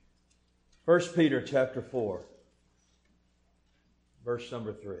1 Peter chapter 4, verse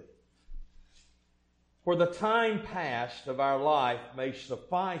number 3. For the time past of our life may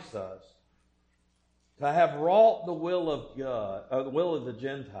suffice us to have wrought the will of God, or the will of the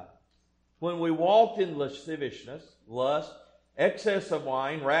Gentiles, when we walked in lasciviousness, lust, excess of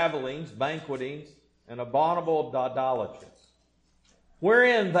wine, ravelings, banquetings, and abominable idolatries,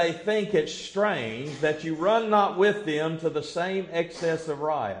 wherein they think it strange that you run not with them to the same excess of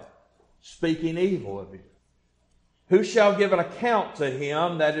riot, speaking evil of you. Who shall give an account to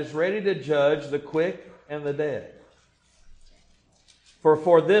him that is ready to judge the quick and the dead?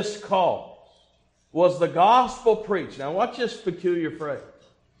 For this cause was the gospel preached. Now watch this peculiar phrase.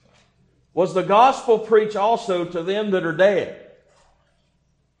 Was the gospel preached also to them that are dead,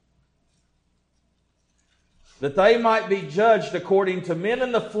 that they might be judged according to men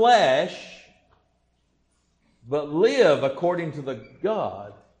in the flesh, but live according to the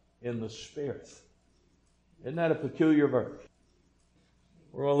God in the Spirit. Isn't that a peculiar verse?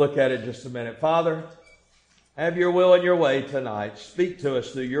 We're going to look at it in just a minute. Father, have your will and your way tonight. Speak to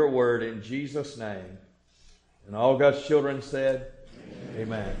us through your word in Jesus' name. And all God's children said,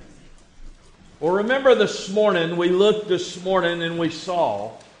 Amen. Well, remember this morning, we looked this morning and we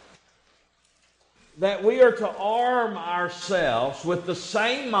saw that we are to arm ourselves with the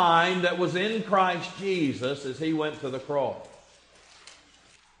same mind that was in Christ Jesus as He went to the cross.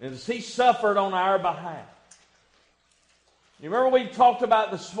 And as He suffered on our behalf. You remember we talked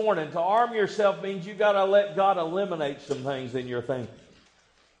about this morning, to arm yourself means you've got to let God eliminate some things in your thinking.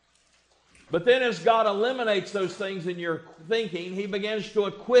 But then as God eliminates those things in your thinking, He begins to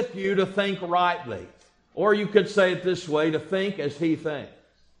equip you to think rightly. Or you could say it this way, to think as He thinks.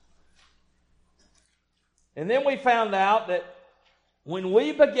 And then we found out that when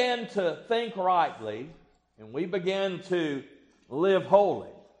we begin to think rightly, and we begin to live holy,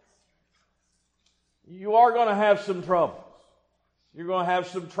 you are going to have some troubles. You're going to have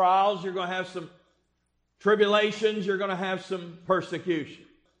some trials. You're going to have some tribulations. You're going to have some persecution.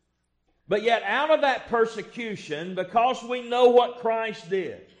 But yet out of that persecution, because we know what Christ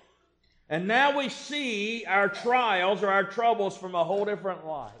did, and now we see our trials or our troubles from a whole different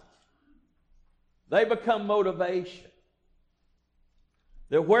light, they become motivation.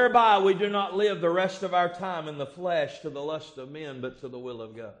 That whereby we do not live the rest of our time in the flesh to the lust of men, but to the will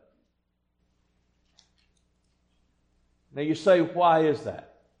of God. Now you say, why is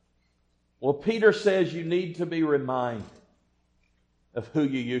that? Well, Peter says you need to be reminded of who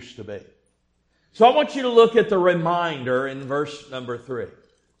you used to be. So I want you to look at the reminder in verse number 3.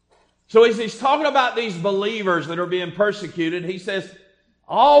 So as he's talking about these believers that are being persecuted, he says,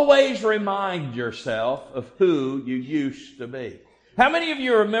 always remind yourself of who you used to be. How many of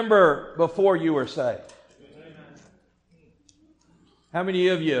you remember before you were saved? How many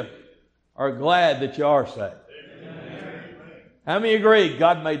of you are glad that you are saved? How many agree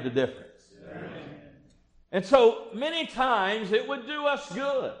God made the difference? And so many times it would do us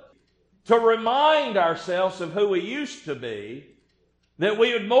good to remind ourselves of who we used to be, that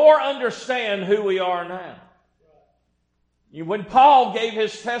we would more understand who we are now. When Paul gave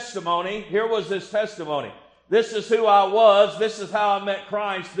his testimony, here was his testimony. This is who I was. This is how I met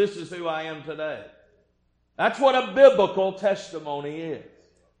Christ. This is who I am today. That's what a biblical testimony is.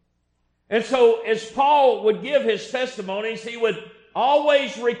 And so as Paul would give his testimonies, he would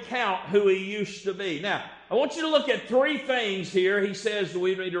always recount who he used to be. Now, I want you to look at 3 things here he says that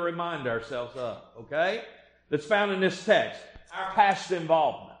we need to remind ourselves of, okay? That's found in this text. Our past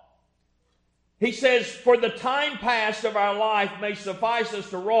involvement. He says, for the time past of our life may suffice us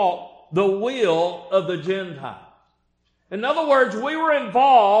to wrought the will of the Gentiles. In other words, we were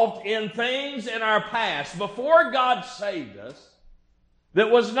involved in things in our past before God saved us that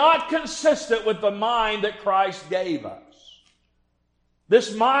was not consistent with the mind that Christ gave us.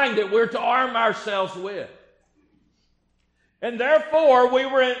 This mind that we're to arm ourselves with. And therefore, we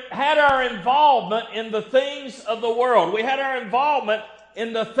had our involvement in the things of the world. We had our involvement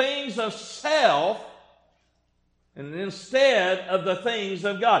in the things of self and instead of the things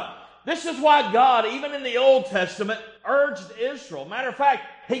of God. This is why God, even in the Old Testament, urged Israel. Matter of fact,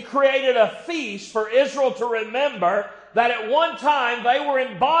 He created a feast for Israel to remember that at one time they were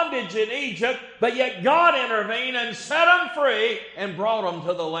in bondage in Egypt, but yet God intervened and set them free and brought them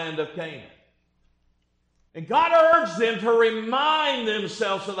to the land of Canaan. And God urged them to remind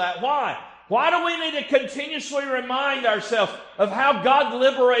themselves of that. Why? Why do we need to continuously remind ourselves of how God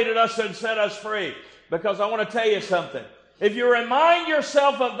liberated us and set us free? Because I want to tell you something. If you remind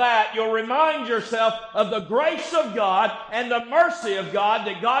yourself of that, you'll remind yourself of the grace of God and the mercy of God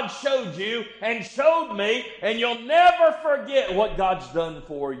that God showed you and showed me, and you'll never forget what God's done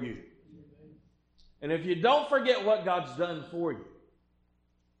for you. And if you don't forget what God's done for you,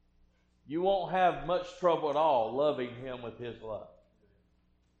 you won't have much trouble at all loving Him with His love.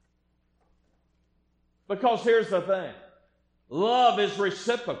 Because here's the thing. Love is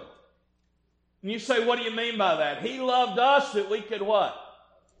reciprocal. And you say, what do you mean by that? He loved us that we could what?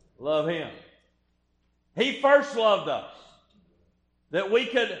 Love Him. He first loved us, that we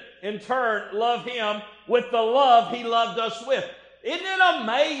could in turn love Him with the love He loved us with. Isn't it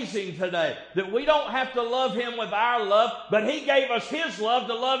amazing today that we don't have to love Him with our love, but He gave us His love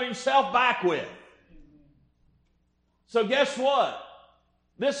to love Himself back with? So guess what?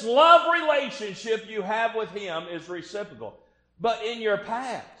 This love relationship you have with Him is reciprocal. But in your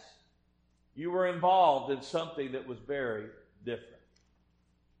past, you were involved in something that was very different.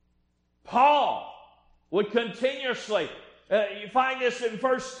 Paul would continuously, you find this in 1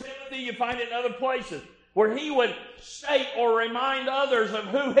 Timothy, you find it in other places, where he would state or remind others of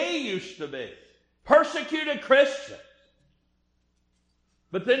who he used to be. Persecuted Christians.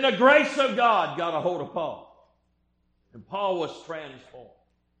 But then the grace of God got a hold of Paul. And Paul was transformed.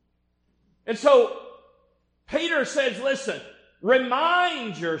 And so Peter says, listen,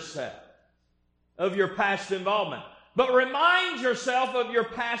 remind yourself of your past involvement. But remind yourself of your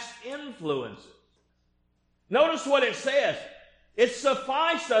past influences. Notice what it says. It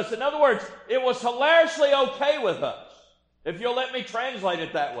sufficed us. In other words, it was hilariously okay with us. If you'll let me translate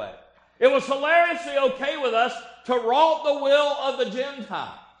it that way. It was hilariously okay with us to wrought the will of the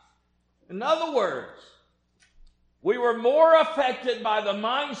Gentiles. In other words, we were more affected by the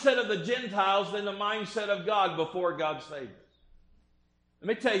mindset of the Gentiles than the mindset of God before God saved us. Let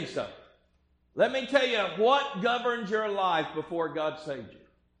me tell you something. Let me tell you what governed your life before God saved you.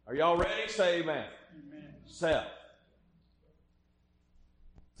 Are y'all ready? Say amen. Amen. Self.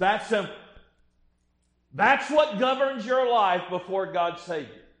 It's that simple. That's what governs your life before God saved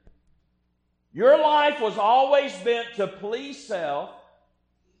you. Your life was always bent to please self,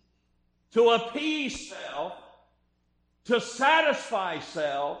 to appease self, to satisfy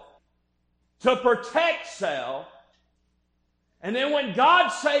self, to protect self. And then when God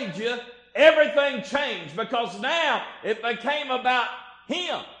saved you, everything changed, because now it became about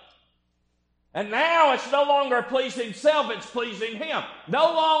Him. And now it's no longer pleasing self, it's pleasing Him.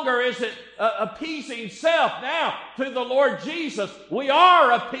 No longer is it appeasing self. Now, through the Lord Jesus, we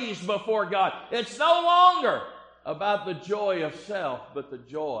are appeased before God. It's no longer about the joy of self, but the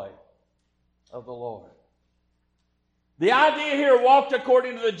joy of the Lord. The idea here, walked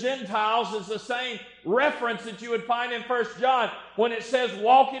according to the Gentiles, is the same reference that you would find in 1 John when it says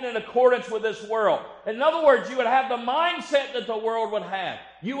walking in accordance with this world. In other words, you would have the mindset that the world would have.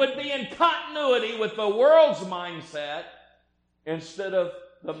 You would be in continuity with the world's mindset instead of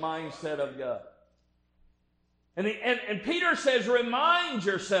the mindset of God. And Peter says, remind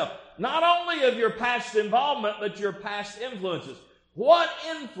yourself not only of your past involvement, but your past influences. What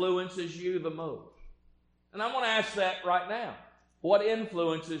influences you the most? And I want to ask that right now. What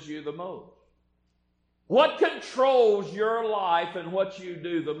influences you the most? What controls your life and what you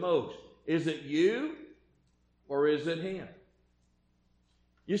do the most? Is it you or is it Him?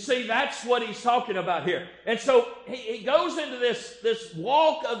 You see, that's what he's talking about here. And so he goes into this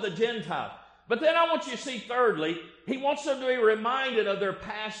walk of the Gentiles. But then I want you to see, thirdly, he wants them to be reminded of their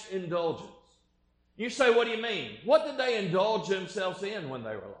past indulgence. You say, what do you mean? What did they indulge themselves in when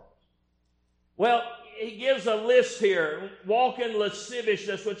they were lost? Well, he gives a list here. Walk in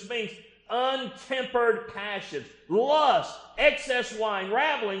lasciviousness, which means untempered passions, lust, excess wine,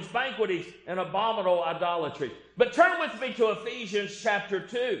 ravelings, banquetings, and abominable idolatry. But turn with me to Ephesians chapter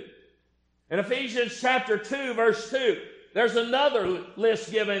 2. In Ephesians chapter 2, verse 2, there's another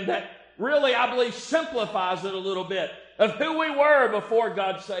list given that really, I believe, simplifies it a little bit of who we were before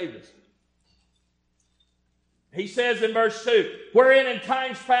God saved us. He says in verse 2, wherein in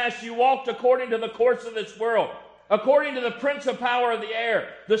times past you walked according to the course of this world, according to the prince of power of the air,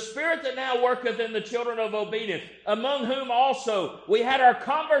 the spirit that now worketh in the children of obedience, among whom also we had our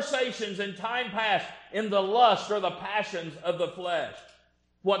conversations in time past in the lust or the passions of the flesh.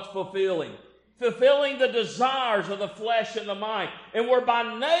 What's fulfilling? Fulfilling the desires of the flesh and the mind, and were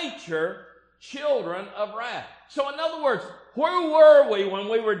by nature children of wrath. So in other words, where were we when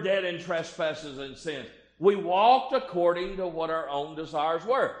we were dead in trespasses and sins? We walked according to what our own desires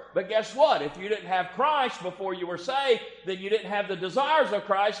were. But guess what? If you didn't have Christ before you were saved, then you didn't have the desires of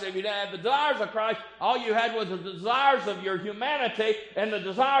Christ. If you didn't have the desires of Christ, all you had was the desires of your humanity, and the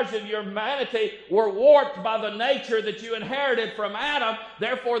desires of your humanity were warped by the nature that you inherited from Adam.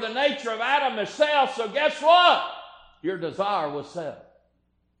 Therefore, the nature of Adam is self. So guess what? Your desire was self.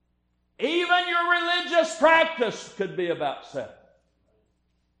 Even your religious practice could be about self.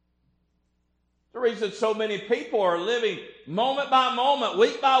 The The reason so many people are living moment by moment,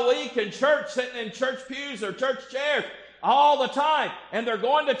 week by week in church, sitting in church pews or church chairs all the time. And they're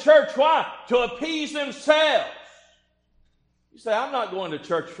going to church. Why? To appease themselves. You say, I'm not going to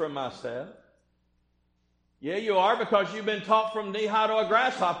church for myself. Yeah, you are, because you've been taught from knee high to a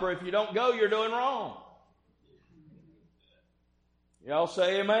grasshopper. If you don't go, you're doing wrong. Y'all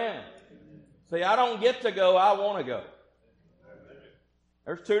say amen. See, I don't get to go, I want to go.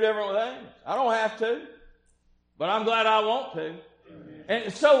 There's two different things. I don't have to, but I'm glad I want to.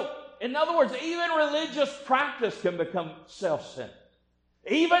 And so, in other words, even religious practice can become self-centered.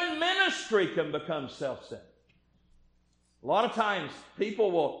 Even ministry can become self-centered. A lot of times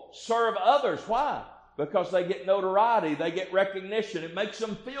people will serve others. Why? Because they get notoriety, they get recognition. It makes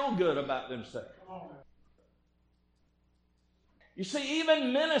them feel good about themselves. You see,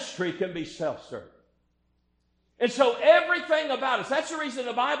 even ministry can be self-serving. And so everything about us, that's the reason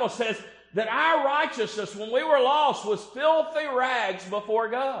the Bible says that our righteousness, when we were lost, was filthy rags before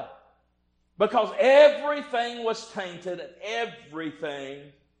God. Because everything was tainted and everything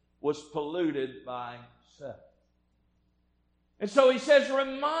was polluted by self. And so he says,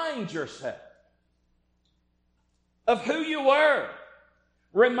 remind yourself of who you were.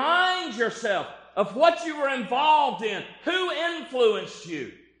 Remind yourself of what you were involved in, who influenced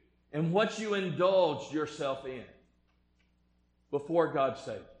you, and what you indulged yourself in before God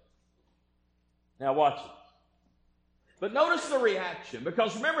saved you. Now watch it. But notice the reaction,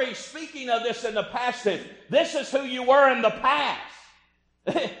 because remember, he's speaking of this in the past tense. This is who you were in the past.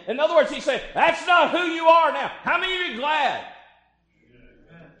 In other words, he's saying, that's not who you are now. How many of you are glad?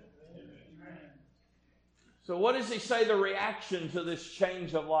 So what does he say the reaction to this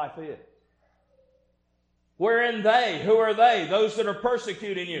change of life is? Wherein they, who are they? Those that are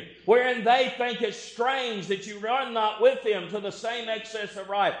persecuting you. Wherein they think it strange that you run not with them to the same excess of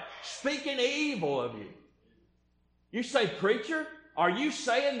right, speaking evil of you. You say, preacher, are you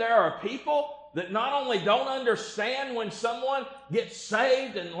saying there are people that not only don't understand when someone gets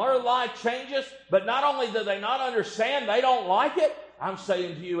saved and their life changes, but not only do they not understand, they don't like it? I'm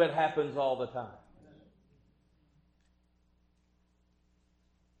saying to you, it happens all the time.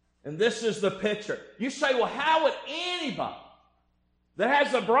 And this is the picture. You say, well, how would anybody that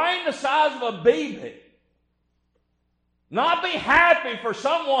has a brain the size of a BB not be happy for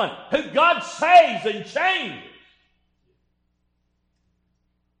someone who God saves and changes?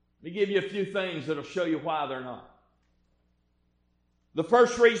 Let me give you a few things that will show you why they're not. The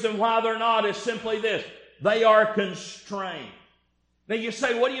first reason why they're not is simply this. They are constrained. Now you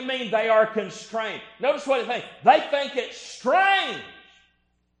say, what do you mean they are constrained? Notice what they think. They think it's strange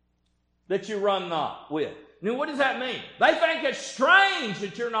that you run not with. Now, what does that mean? They think it's strange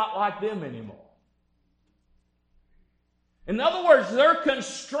that you're not like them anymore. In other words, they're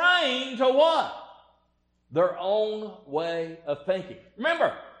constrained to what? Their own way of thinking.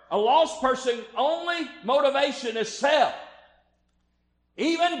 Remember, a lost person's only motivation is self.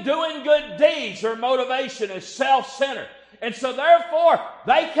 Even doing good deeds, their motivation is self-centered. And so therefore,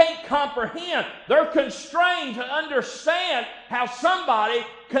 they can't comprehend. They're constrained to understand how somebody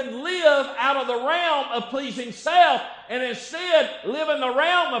can live out of the realm of pleasing self and instead live in the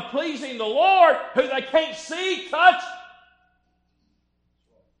realm of pleasing the Lord, who they can't see, touch.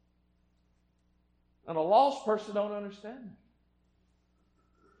 And a lost person don't understand that.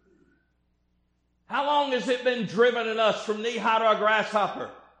 How long has it been driven in us from knee high to a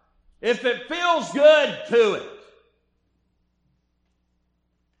grasshopper? If it feels good, do it.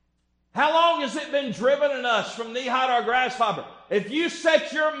 How long has it been driven in us from knee high to a grasshopper? If you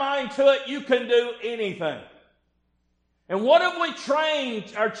set your mind to it, you can do anything. And what have we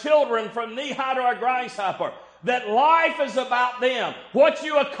trained our children from knee high to a grasshopper? That life is about them. What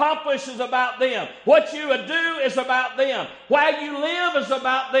you accomplish is about them. What you do is about them. How you live is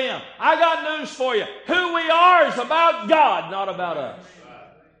about them. I got news for you. Who we are is about God, not about us.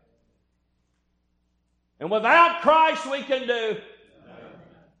 And without Christ, we can do.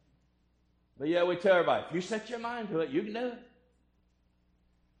 But yeah, we tell everybody, if you set your mind to it, you can do it.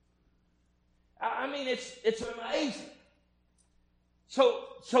 I mean, it's amazing. So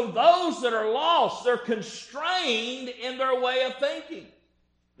those that are lost, they're constrained in their way of thinking.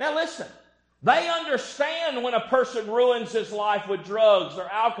 Now listen, they understand when a person ruins his life with drugs or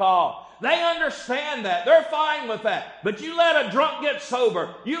alcohol. They understand that. They're fine with that. But you let a drunk get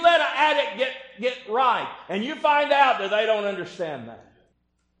sober. You let an addict get right. And you find out that they don't understand that.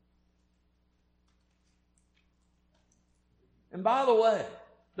 And by the way,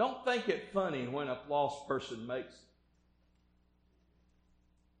 don't think it funny when a lost person makes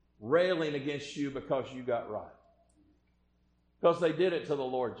railing against you because you got right. Because they did it to the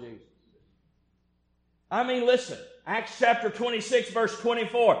Lord Jesus. I mean, listen. Acts chapter 26, verse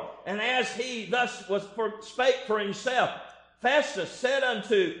 24. And as he thus spake for himself, Festus said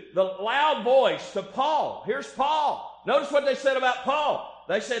unto the loud voice to Paul. Here's Paul. Notice what they said about Paul.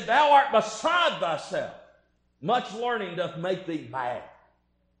 They said, thou art beside thyself. Much learning doth make thee mad.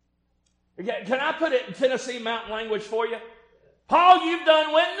 Can I put it in Tennessee mountain language for you? Paul, you've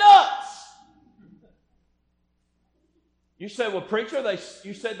done went nuts. You said, well, preacher,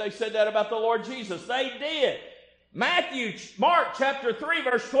 you said they said that about the Lord Jesus. They did. Mark chapter 3,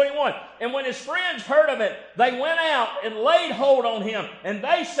 verse 21. And when his friends heard of it, they went out and laid hold on him. And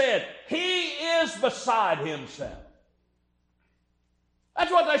they said, he is beside himself.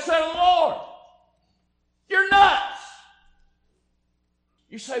 That's what they said to the Lord. You're nuts.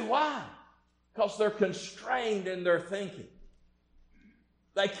 You say, why? Because they're constrained in their thinking.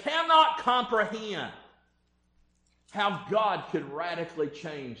 They cannot comprehend how God could radically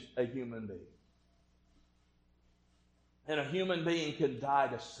change a human being. And a human being can die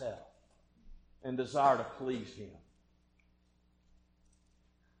to self and desire to please him.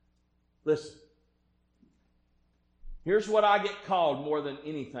 Listen. Here's what I get called more than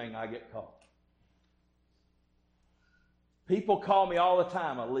anything I get called. People call me all the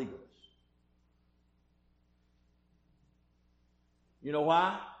time a legalist. You know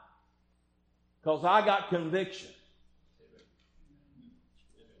why? Because I got conviction.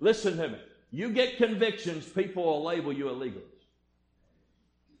 Listen to me. You get convictions, people will label you a legalist.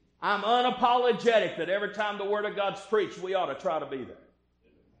 I'm unapologetic that every time the Word of God's preached, we ought to try to be there.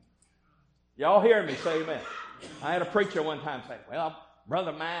 Y'all hear me? Say amen. I had a preacher one time say, well,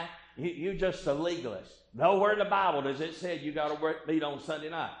 Brother Matt, you just a legalist. Nowhere in the Bible does it say you got to meet on Sunday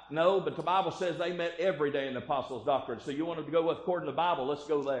night. No, but the Bible says they met every day in the apostles' doctrine. So you want to go with according to the Bible, let's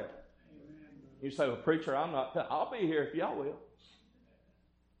go there. You say, well, preacher, I'll be here if y'all will.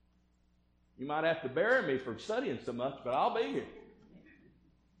 You might have to bury me for studying so much, but I'll be here.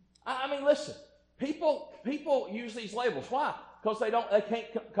 I mean, listen. People use these labels. Why? Because they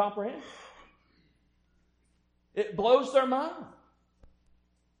can't comprehend. It blows their mind.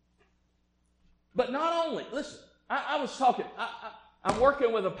 But not only, listen, I was talking, I'm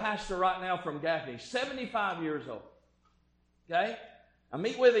working with a pastor right now from Gaffney, 75 years old. Okay? I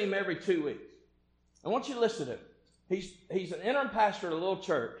meet with him every 2 weeks. I want you to listen to him. He's an interim pastor at a little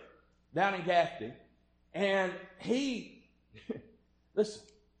church down in Gaffney, and listen,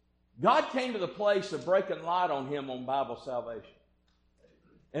 God came to the place of breaking light on him on Bible salvation.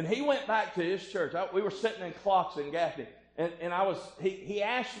 And he went back to his church. We were sitting in clocks in Gaffney, and he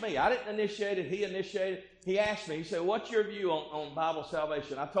asked me, I didn't initiate it, he initiated. He asked me, he said, what's your view on Bible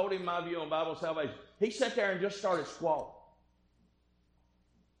salvation? I told him my view on Bible salvation. He sat there and just started squalling.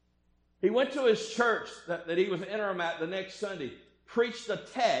 He went to his church that he was interim at the next Sunday, preached a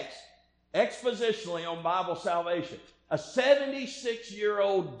text expositionally on Bible salvation. A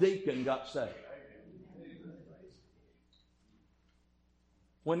 76-year-old deacon got saved.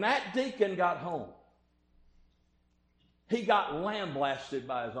 When that deacon got home, he got lambasted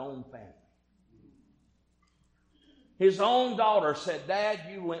by his own family. His own daughter said, Dad,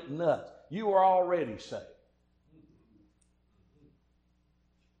 you went nuts. You were already saved.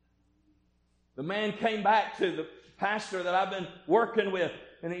 The man came back to the pastor that I've been working with,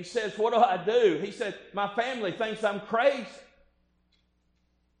 and he says, what do? He said, my family thinks I'm crazy.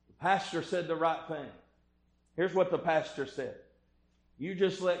 The pastor said the right thing. Here's what the pastor said. You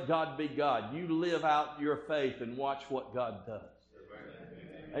just let God be God. You live out your faith and watch what God does.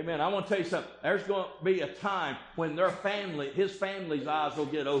 Amen. I want to tell you something. There's going to be a time when his family's eyes will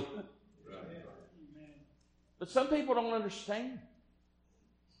get open. But some people don't understand.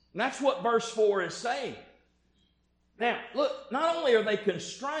 And that's what verse 4 is saying. Now, look, not only are they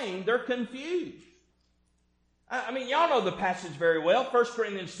constrained, they're confused. I mean, y'all know the passage very well. 1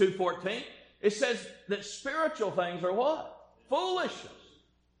 Corinthians 2:14. It says that spiritual things are what? Foolishness.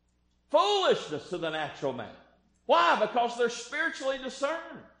 Foolishness to the natural man. Why? Because they're spiritually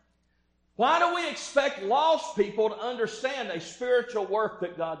discerned. Why do we expect lost people to understand a spiritual work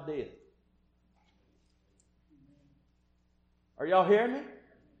that God did? Are y'all hearing me?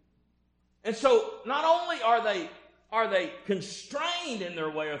 And so, not only are they constrained in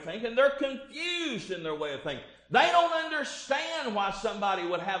their way of thinking, they're confused in their way of thinking. They don't understand why somebody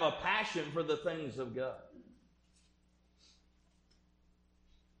would have a passion for the things of God.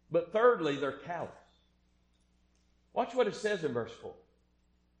 But thirdly, they're callous. Watch what it says in verse 4.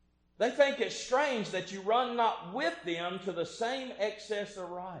 They think it's strange that you run not with them to the same excess of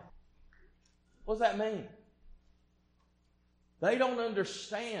riot. What does that mean? They don't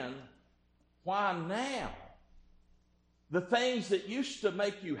understand why now the things that used to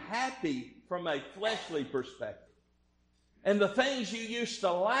make you happy from a fleshly perspective, and the things you used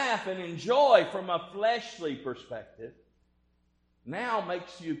to laugh and enjoy from a fleshly perspective, now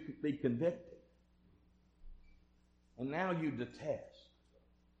makes you be convicted. And now you detest.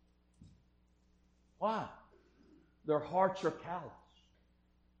 Why? Their hearts are callous.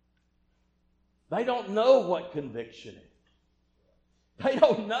 They don't know what conviction is. They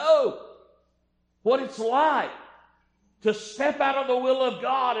don't know what it's like to step out of the will of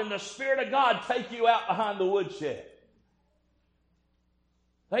God and the Spirit of God take you out behind the woodshed.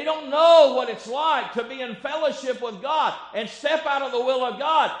 They don't know what it's like to be in fellowship with God and step out of the will of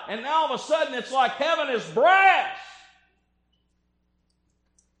God, and now all of a sudden it's like heaven is brass.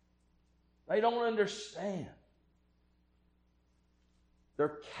 They don't understand.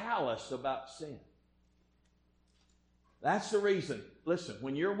 They're callous about sin. That's the reason. Listen,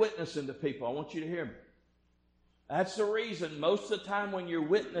 when you're witnessing to people, I want you to hear me. That's the reason most of the time when you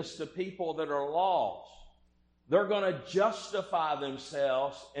witness to people that are lost, they're going to justify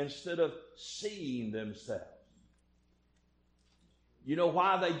themselves instead of seeing themselves. You know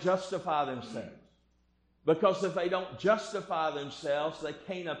why they justify themselves? Because if they don't justify themselves, they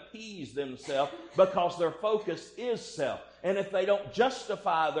can't appease themselves because their focus is self. And if they don't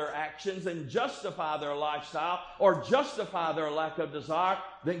justify their actions and justify their lifestyle or justify their lack of desire,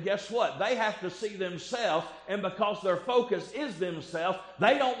 then guess what? They have to see themselves, and because their focus is themselves,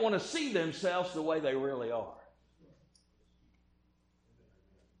 they don't want to see themselves the way they really are.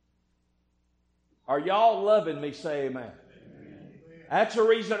 Are y'all loving me? Say amen. That's the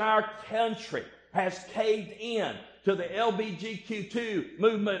reason our country has caved in to the LGBTQ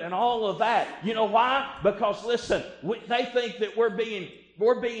movement and all of that. You know why? Because listen, they think that we're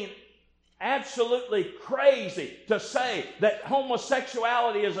being absolutely crazy to say that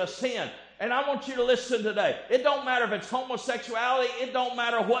homosexuality is a sin. And I want you to listen today. It don't matter if it's homosexuality. It don't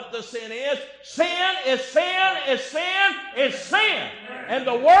matter what the sin is. Sin is sin is sin is sin. And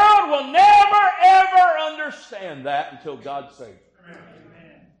the world will never, ever understand that until God saves it.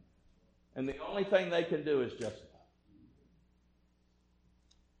 And the only thing they can do is justify.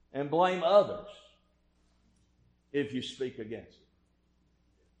 And blame others if you speak against it.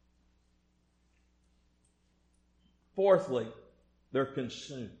 Fourthly, they're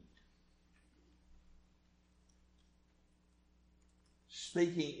consumed.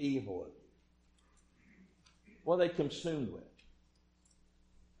 Speaking evil of you. What are they consumed with?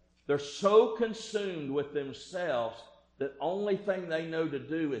 They're so consumed with themselves that the only thing they know to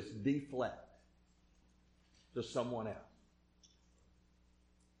do is deflect to someone else.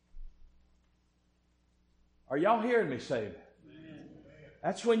 Are y'all hearing me say that?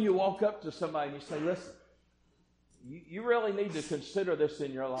 That's when you walk up to somebody and you say, listen, you really need to consider this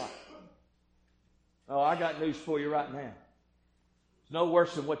in your life. Oh, I got news for you right now. It's no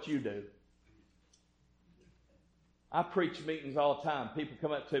worse than what you do. I preach meetings all the time. People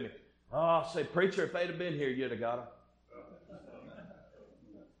come up to me. Oh, I say, preacher, if they'd have been here, you'd have got them.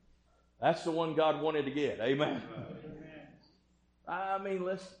 That's the one God wanted to get. Amen. I mean,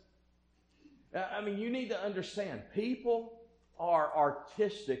 listen. I mean, you need to understand. People are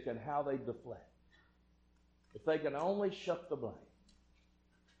artistic in how they deflect. If they can only shut the blame.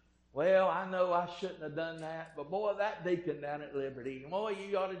 Well, I know I shouldn't have done that, but boy, that deacon down at Liberty, boy,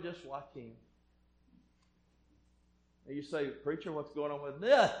 you ought to just watch him. And you say, preacher, what's going on with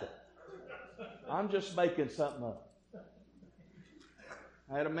nothing? I'm just making something up.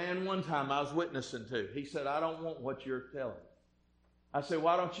 I had a man one time I was witnessing to. He said, I don't want what you're telling. I said,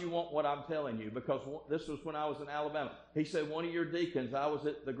 why don't you want what I'm telling you? Because this was when I was in Alabama. He said, one of your deacons, I was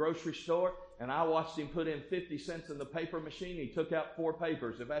at the grocery store, and I watched him put in 50 cents in the paper machine. He took out 4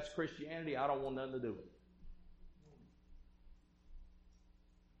 papers. If that's Christianity, I don't want nothing to do with it.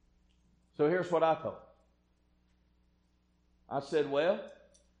 So here's what I told him. I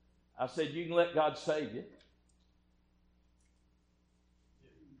said, you can let God save you.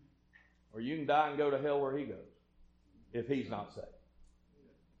 Or you can die and go to hell where he goes if he's not saved.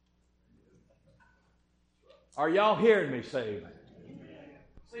 Are y'all hearing me say amen?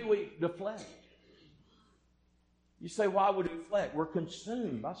 See, we deflect. You say, why would we deflect? We're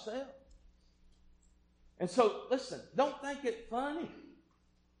consumed by self. And so, listen, don't think it funny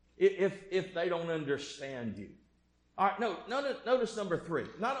if they don't understand you. All right, no, notice number 3.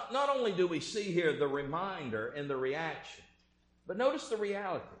 Not only do we see here the reminder and the reaction, but notice the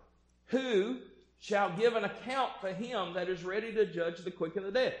reality. Who shall give an account to him that is ready to judge the quick and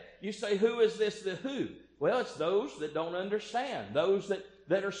the dead? You say, who is this the who? Well, it's those that don't understand, those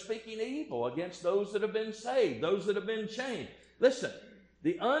that are speaking evil against those that have been saved, those that have been changed. Listen,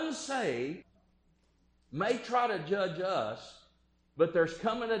 the unsaved may try to judge us, but there's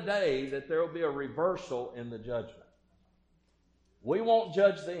coming a day that there will be a reversal in the judgment. We won't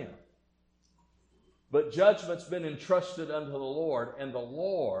judge them, but judgment's been entrusted unto the Lord, and the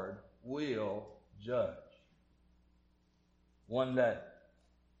Lord will judge one day.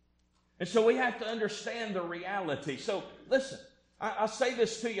 And so we have to understand the reality. So listen, I say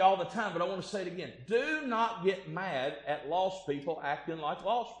this to you all the time, but I want to say it again. Do not get mad at lost people acting like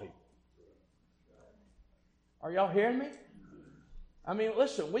lost people. Are y'all hearing me? I mean,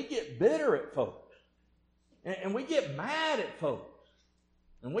 listen, we get bitter at folks. And we get mad at folks.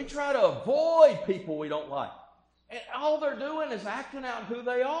 And we try to avoid people we don't like. And all they're doing is acting out who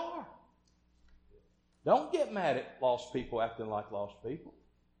they are. Don't get mad at lost people acting like lost people.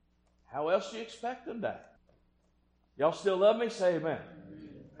 How else do you expect them to act? Y'all still love me? Say amen.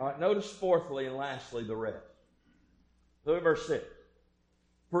 All right, notice fourthly and lastly the rest. Look at verse 6.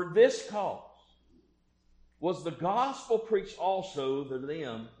 For this cause was the gospel preached also to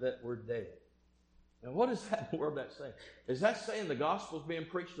them that were dead. Now, what is that word that saying? Is that saying the gospel is being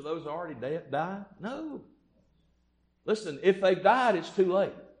preached to those who already died? No. Listen, if they've died, it's too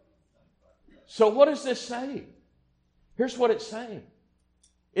late. So what is this saying? Here's what it's saying.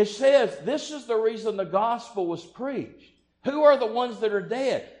 It says, this is the reason the gospel was preached. Who are the ones that are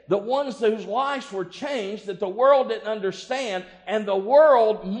dead? The ones whose lives were changed that the world didn't understand, and the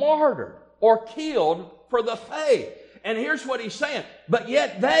world martyred or killed for the faith. And here's what he's saying. But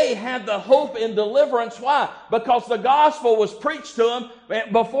yet they had the hope in deliverance. Why? Because the gospel was preached to them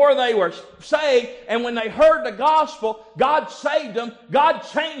before they were saved. And when they heard the gospel, God saved them. God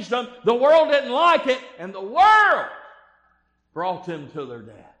changed them. The world didn't like it. And the world brought them to their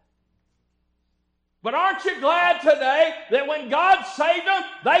death. But aren't you glad today that when God saved them,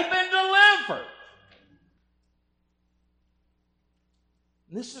 they've been delivered?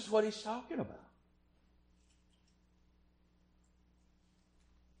 And this is what he's talking about.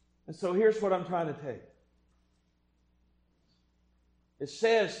 And so here's what I'm trying to tell you. It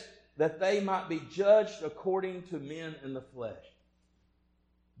says that they might be judged according to men in the flesh.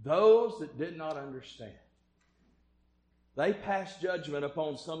 Those that did not understand. They passed judgment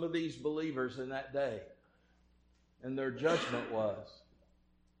upon some of these believers in that day. And their judgment was,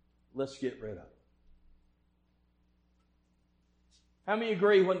 let's get rid of them. How many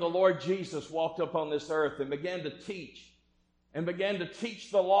agree when the Lord Jesus walked upon this earth and began to teach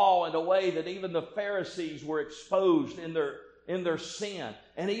the law in a way that even the Pharisees were exposed in their sin.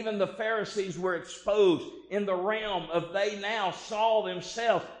 And even the Pharisees were exposed in the realm of they now saw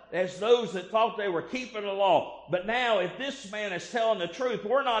themselves as those that thought they were keeping the law. But now if this man is telling the truth,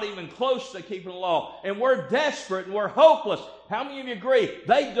 we're not even close to keeping the law. And we're desperate and we're hopeless. How many of you agree?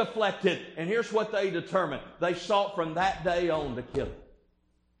 They deflected. And here's what they determined. They sought from that day on to kill him.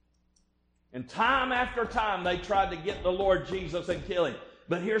 And time after time they tried to get the Lord Jesus and kill him.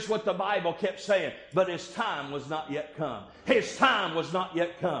 But here's what the Bible kept saying. But his time was not yet come. His time was not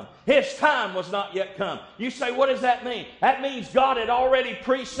yet come. His time was not yet come. You say, what does that mean? That means God had already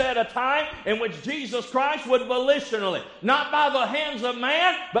preset a time in which Jesus Christ would volitionally, not by the hands of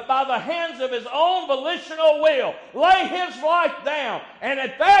man, but by the hands of his own volitional will, lay his life down. And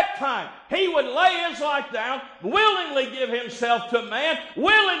at that time, he would lay his life down, willingly give himself to man,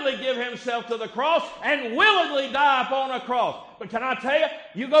 willingly give himself to the cross, and willingly die upon a cross. But can I tell you,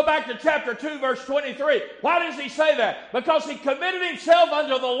 you go back to chapter 2, verse 23. Why does he say that? Because he committed himself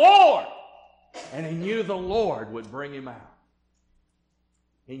unto the Lord. And he knew the Lord would bring him out.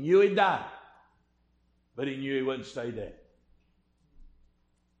 He knew he'd die. But he knew he wouldn't stay dead.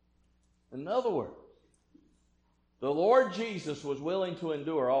 In other words, the Lord Jesus was willing to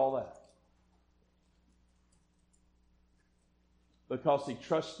endure all that. Because he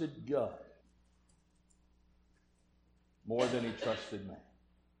trusted God more than he trusted man.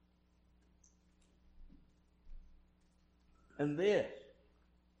 And this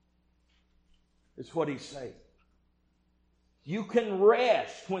is what he's saying. You can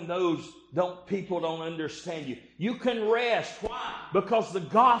rest when people don't understand you. You can rest. Why? Because the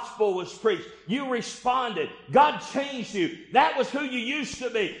gospel was preached. You responded. God changed you. That was who you used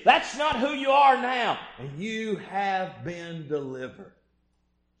to be. That's not who you are now. And you have been delivered.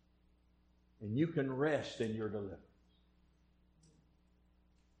 And you can rest in your deliverance.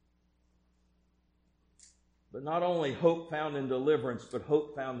 But not only hope found in deliverance, but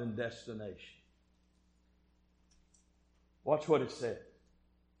hope found in destination. Watch what it says.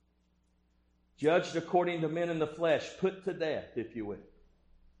 Judged according to men in the flesh, put to death, if you will.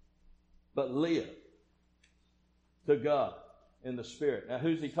 But live to God in the Spirit. Now,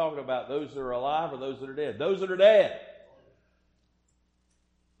 who's he talking about? Those that are alive or those that are dead? Those that are dead.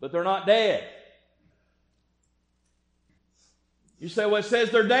 But they're not dead. You say, well, it says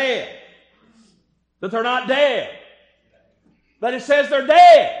they're dead. That they're not dead. But it says they're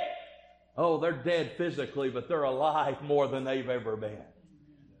dead. Oh, they're dead physically, but they're alive more than they've ever been.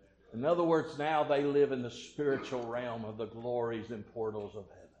 In other words, now they live in the spiritual realm of the glories and portals of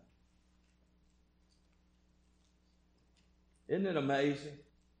heaven. Isn't it amazing?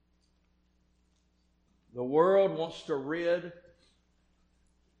 The world wants to rid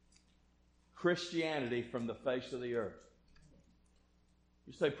Christianity from the face of the earth.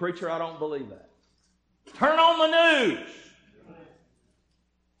 You say, preacher, I don't believe that. Turn on the news.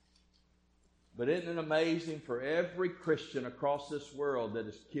 But isn't it amazing for every Christian across this world that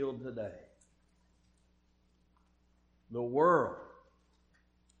is killed today? The world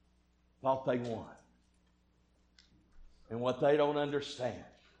thought they won. And what they don't understand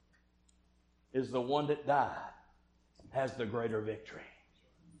is the one that died has the greater victory.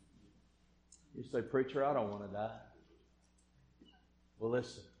 You say, preacher, I don't want to die. Well,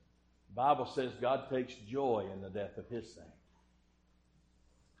 listen. The Bible says God takes joy in the death of His saints.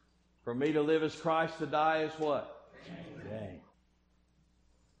 For me to live as Christ, to die is what? Gain.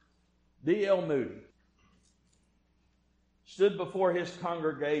 D.L. Moody stood before his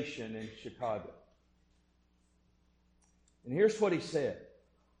congregation in Chicago. And here's what he said.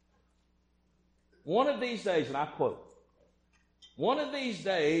 One of these days, and I quote, one of these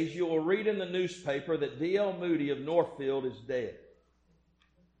days you will read in the newspaper that D.L. Moody of Northfield is dead.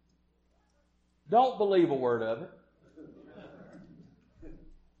 Don't believe a word of it.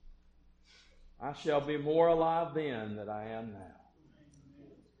 I shall be more alive then than I am now.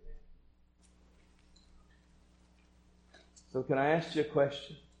 So can I ask you a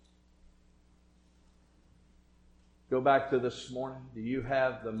question? Go back to this morning. Do you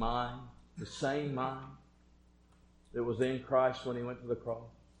have the mind, the same mind that was in Christ when He went to the cross?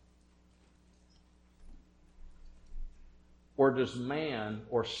 Or does man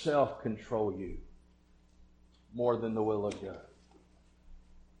or self control you more than the will of God?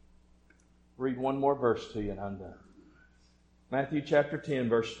 Read one more verse to you and I'm done. Matthew chapter 10,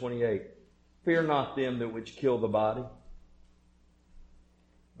 verse 28. Fear not them that which kill the body,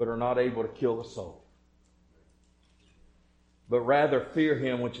 but are not able to kill the soul. But rather fear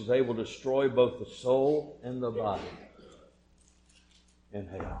Him which is able to destroy both the soul and the body in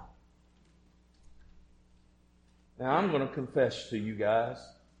hell. Now I'm going to confess to you guys,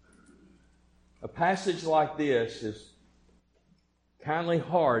 a passage like this is kindly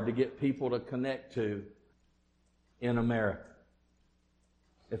hard to get people to connect to in America.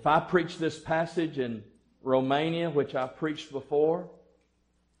 If I preach this passage in Romania, which I preached before,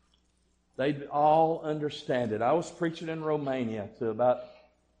 they'd all understand it. I was preaching in Romania to about,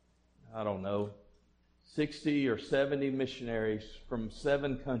 60 or 70 missionaries from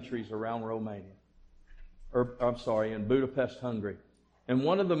 7 countries around Romania. In Budapest, Hungary. And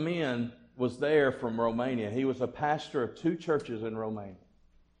one of the men was there from Romania. He was a pastor of 2 churches in Romania.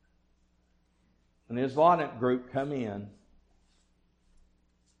 An Islamic group come in,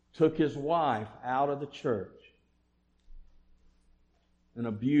 took his wife out of the church, and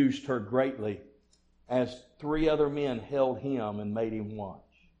abused her greatly as 3 other men held him and made him watch.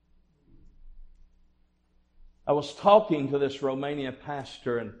 I was talking to this Romanian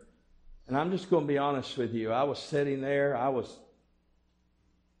pastor, and I'm just going to be honest with you. I was sitting there. I was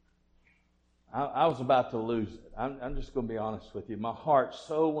about to lose it. I'm just going to be honest with you. My heart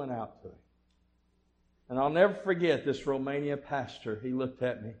so went out to him. And I'll never forget this Romanian pastor. He looked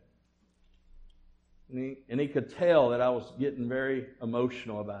at me. And he could tell that I was getting very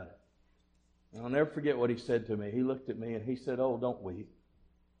emotional about it. And I'll never forget what he said to me. He looked at me and he said, "Oh, don't weep."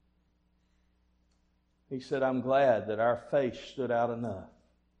 He said, "I'm glad that our faith stood out enough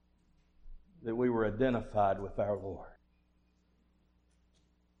that we were identified with our Lord."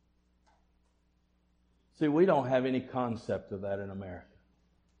 See, we don't have any concept of that in America.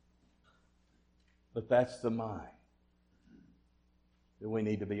 But that's the mind that we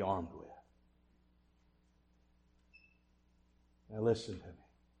need to be armed with. Now listen to me.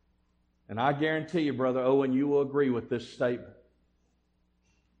 And I guarantee you, Brother Owen, you will agree with this statement.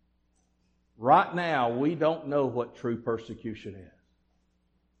 Right now, we don't know what true persecution is.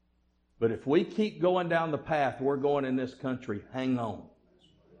 But if we keep going down the path we're going in this country, hang on.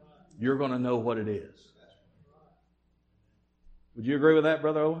 You're going to know what it is. Would you agree with that,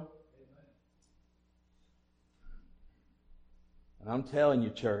 Brother Owen? And I'm telling you,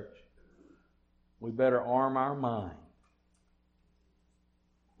 church, we better arm our mind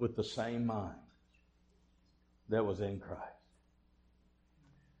with the same mind that was in Christ.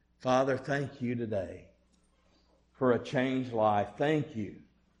 Father, thank you today for a changed life. Thank you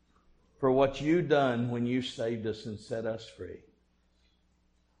for what you done when you saved us and set us free.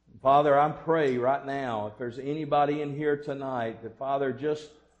 Father, I pray right now, if there's anybody in here tonight that, Father, just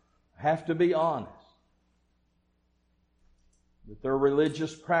have to be honest, that their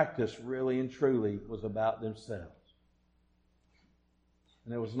religious practice really and truly was about themselves.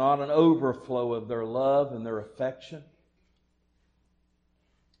 And it was not an overflow of their love and their affection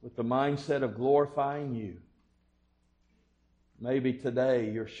with the mindset of glorifying you. Maybe today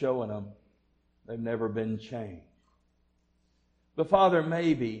you're showing them they've never been changed. But Father,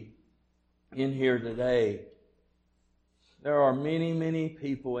 maybe in here today, there are many, many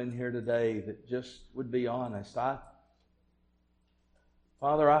people in here today that just would be honest. Father,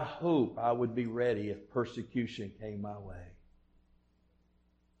 I hope I would be ready if persecution came my way.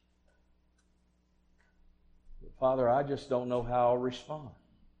 But Father, I just don't know how I'll respond.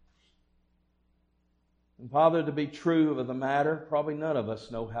 And Father, to be true of the matter, probably none of us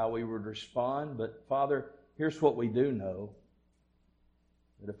know how we would respond, but Father, here's what we do know.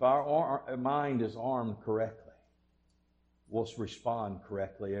 That if our mind is armed correctly, we'll respond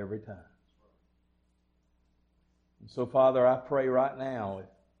correctly every time. And so, Father, I pray right now, if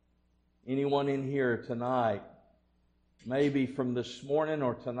anyone in here tonight, maybe from this morning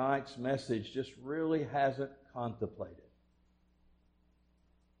or tonight's message, just really hasn't contemplated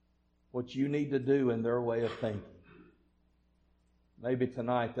what you need to do in their way of thinking. Maybe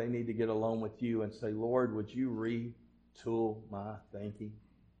tonight they need to get alone with you and say, Lord, would you retool my thinking?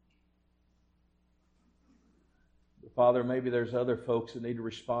 But Father, maybe there's other folks that need to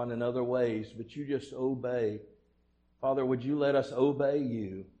respond in other ways, but you just obey. Father, would you let us obey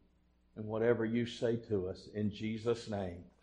you in whatever you say to us? In Jesus' name.